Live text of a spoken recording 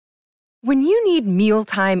When you need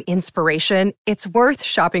mealtime inspiration, it's worth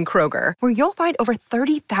shopping Kroger, where you'll find over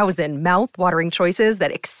 30,000 mouth-watering choices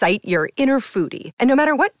that excite your inner foodie. And no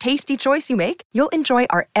matter what tasty choice you make, you'll enjoy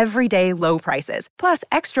our everyday low prices, plus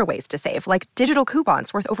extra ways to save, like digital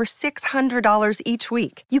coupons worth over $600 each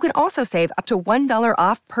week. You can also save up to $1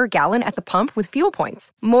 off per gallon at the pump with fuel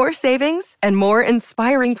points. More savings and more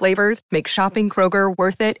inspiring flavors make shopping Kroger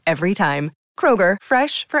worth it every time. Kroger,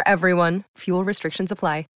 fresh for everyone. Fuel restrictions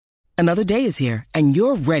apply. Another day is here, and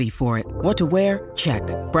you're ready for it. What to wear? Check.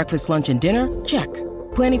 Breakfast, lunch, and dinner? Check.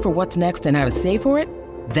 Planning for what's next and how to save for it?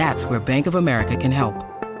 That's where Bank of America can help.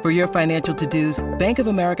 For your financial to-dos, Bank of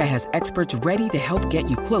America has experts ready to help get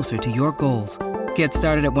you closer to your goals. Get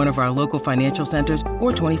started at one of our local financial centers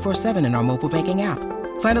or 24/7 in our mobile banking app.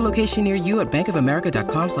 Find a location near you at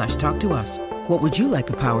bankofamerica.com/talktous. What would you like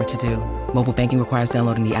the power to do? Mobile banking requires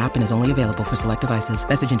downloading the app and is only available for select devices.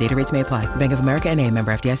 Message and data rates may apply. Bank of America N.A.,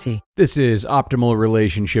 member FDIC. This is Optimal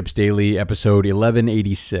Relationships Daily, episode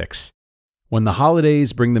 1186, When the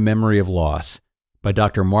Holidays Bring the Memory of Loss, by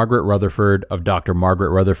Dr. Margaret Rutherford of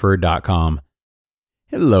drmargaretrutherford.com.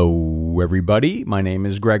 Hello, everybody. My name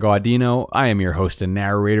is Greg Audino. I am your host and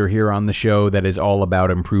narrator here on the show that is all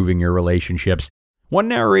about improving your relationships, one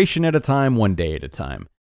narration at a time, one day at a time.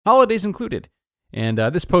 Holidays included. And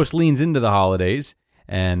this post leans into the holidays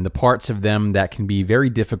and the parts of them that can be very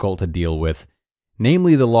difficult to deal with,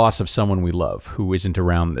 namely the loss of someone we love who isn't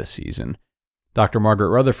around this season. Dr. Margaret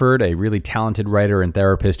Rutherford, a really talented writer and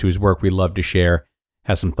therapist whose work we love to share,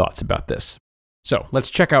 has some thoughts about this. So let's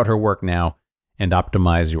check out her work now and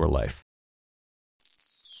optimize your life.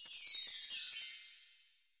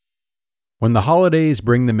 When the Holidays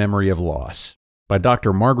Bring the Memory of Loss, by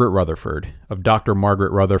Dr. Margaret Rutherford of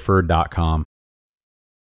drmargaretrutherford.com.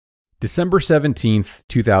 December 17th,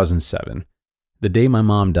 2007, the day my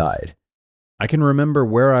mom died. I can remember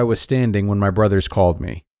where I was standing when my brothers called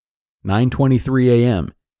me. 9:23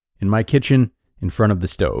 a.m., in my kitchen, in front of the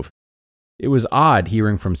stove. It was odd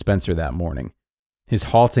hearing from Spencer that morning. His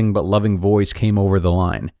halting but loving voice came over the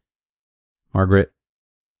line. Margaret,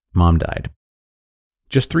 Mom died.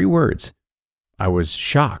 Just 3 words. I was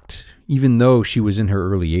shocked, even though she was in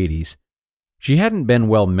her early 80s. She hadn't been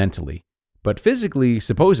well mentally, but physically,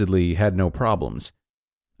 supposedly, had no problems.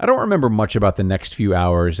 I don't remember much about the next few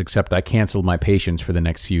hours, except I canceled my patients for the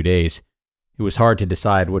next few days. It was hard to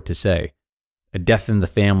decide what to say. A death in the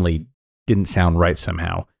family didn't sound right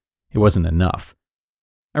somehow. It wasn't enough.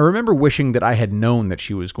 I remember wishing that I had known that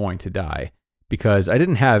she was going to die, because I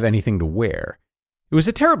didn't have anything to wear. It was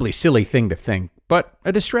a terribly silly thing to think, but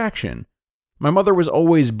a distraction. My mother was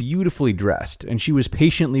always beautifully dressed, and she was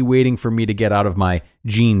patiently waiting for me to get out of my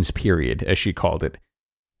jeans period, as she called it.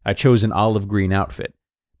 I chose an olive green outfit,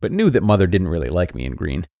 but knew that Mother didn't really like me in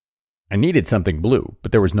green. I needed something blue,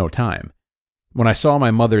 but there was no time. When I saw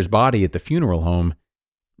my mother's body at the funeral home,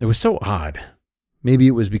 it was so odd. Maybe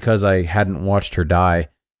it was because I hadn't watched her die,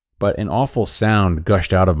 but an awful sound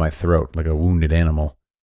gushed out of my throat like a wounded animal.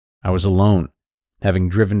 I was alone, having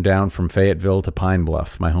driven down from Fayetteville to Pine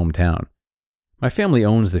Bluff, my hometown. My family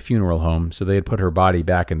owns the funeral home, so they had put her body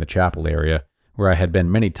back in the chapel area, where I had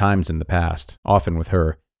been many times in the past, often with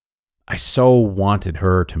her. I so wanted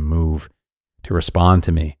her to move, to respond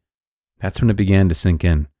to me. That's when it began to sink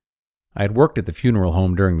in. I had worked at the funeral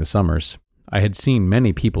home during the summers. I had seen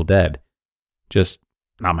many people dead. Just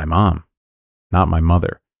not my mom. Not my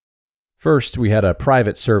mother. First, we had a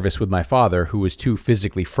private service with my father, who was too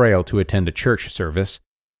physically frail to attend a church service.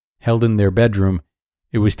 Held in their bedroom,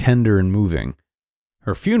 it was tender and moving.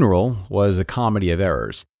 Her funeral was a comedy of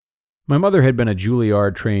errors. My mother had been a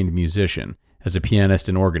Juilliard-trained musician, as a pianist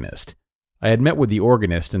and organist. I had met with the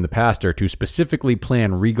organist and the pastor to specifically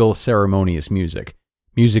plan regal, ceremonious music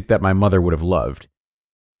that my mother would have loved.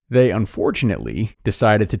 They, unfortunately,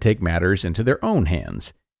 decided to take matters into their own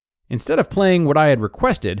hands. Instead of playing what I had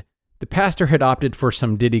requested, the pastor had opted for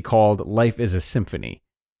some ditty called Life is a Symphony.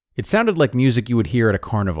 It sounded like music you would hear at a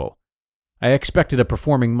carnival. I expected a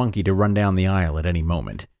performing monkey to run down the aisle at any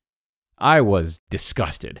moment. I was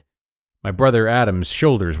disgusted. My brother Adam's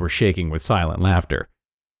shoulders were shaking with silent laughter.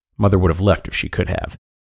 Mother would have left if she could have.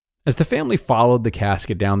 As the family followed the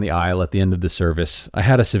casket down the aisle at the end of the service, I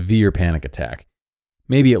had a severe panic attack.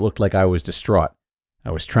 Maybe it looked like I was distraught. I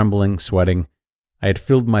was trembling, sweating. I had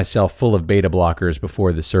filled myself full of beta blockers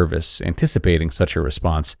before the service, anticipating such a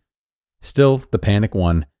response. Still, the panic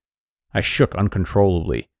won. I shook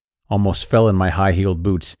uncontrollably, almost fell in my high-heeled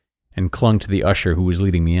boots, and clung to the usher who was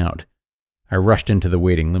leading me out. I rushed into the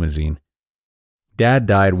waiting limousine. Dad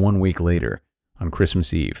died 1 week later, on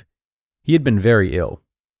Christmas Eve. He had been very ill.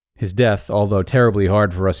 His death, although terribly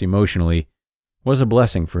hard for us emotionally, was a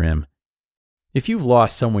blessing for him. If you've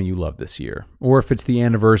lost someone you love this year, or if it's the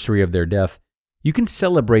anniversary of their death, you can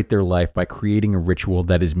celebrate their life by creating a ritual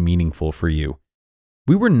that is meaningful for you.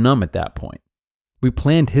 We were numb at that point. We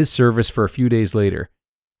planned his service for a few days later.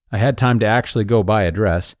 I had time to actually go buy a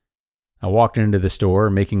dress. I walked into the store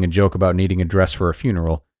making a joke about needing a dress for a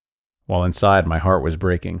funeral, while inside my heart was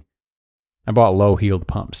breaking. I bought low-heeled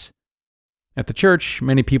pumps. At the church,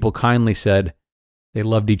 many people kindly said they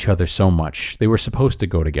loved each other so much, they were supposed to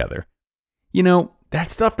go together. You know,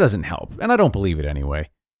 that stuff doesn't help, and I don't believe it anyway.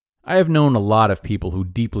 I have known a lot of people who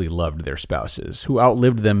deeply loved their spouses, who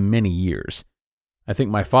outlived them many years. I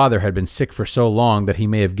think my father had been sick for so long that he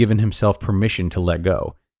may have given himself permission to let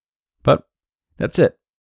go. But that's it.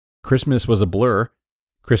 Christmas was a blur.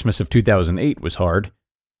 Christmas of 2008 was hard.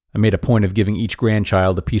 I made a point of giving each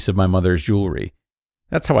grandchild a piece of my mother's jewelry.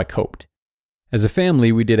 That's how I coped. As a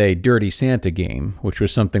family, we did a Dirty Santa game, which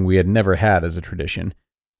was something we had never had as a tradition.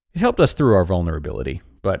 It helped us through our vulnerability,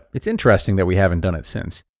 but it's interesting that we haven't done it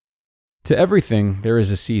since. To everything, there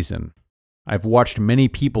is a season. I've watched many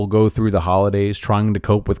people go through the holidays trying to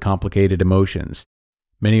cope with complicated emotions.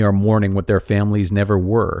 Many are mourning what their families never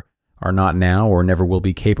were, are not now, or never will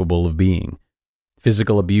be capable of being.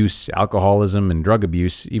 Physical abuse, alcoholism, and drug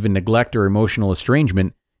abuse, even neglect or emotional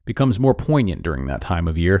estrangement, becomes more poignant during that time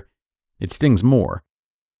of year. It stings more.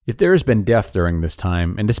 If there has been death during this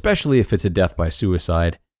time, and especially if it's a death by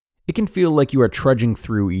suicide, it can feel like you are trudging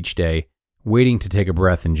through each day, waiting to take a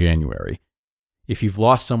breath in January. If you've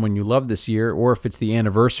lost someone you love this year, or if it's the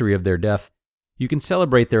anniversary of their death, you can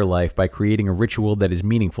celebrate their life by creating a ritual that is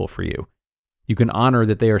meaningful for you. You can honor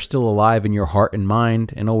that they are still alive in your heart and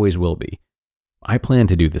mind, and always will be. I plan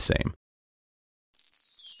to do the same.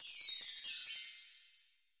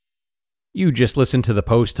 You just listened to the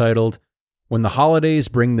post titled, "When the Holidays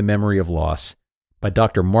Bring the Memory of Loss," by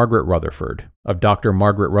Dr. Margaret Rutherford of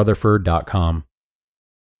drmargaretrutherford.com.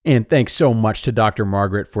 And thanks so much to Dr.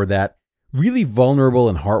 Margaret for that really vulnerable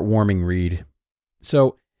and heartwarming read.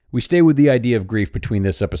 So, we stay with the idea of grief between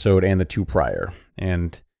this episode and the two prior.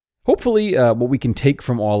 And hopefully, what we can take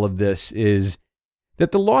from all of this is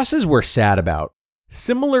that the losses we're sad about,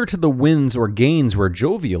 similar to the wins or gains we're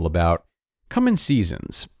jovial about, come in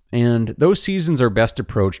seasons. And those seasons are best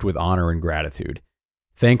approached with honor and gratitude.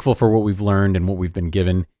 Thankful for what we've learned and what we've been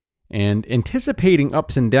given, and anticipating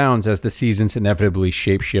ups and downs as the seasons inevitably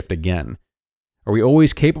shape-shift again. Are we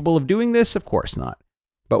always capable of doing this? Of course not.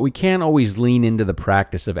 But we can always lean into the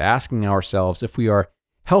practice of asking ourselves if we are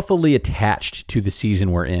healthily attached to the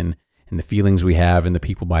season we're in, and the feelings we have and the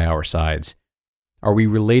people by our sides. Are we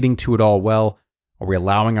relating to it all well? Are we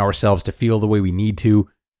allowing ourselves to feel the way we need to?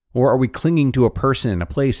 Or are we clinging to a person, a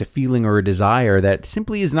place, a feeling, or a desire that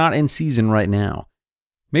simply is not in season right now?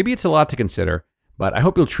 Maybe it's a lot to consider, but I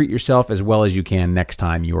hope you'll treat yourself as well as you can next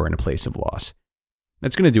time you are in a place of loss.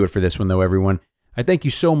 That's going to do it for this one, though, everyone. I thank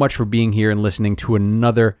you so much for being here and listening to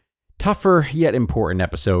another tougher yet important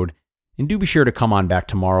episode. And do be sure to come on back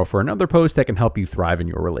tomorrow for another post that can help you thrive in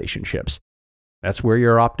your relationships. That's where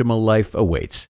your optimal life awaits.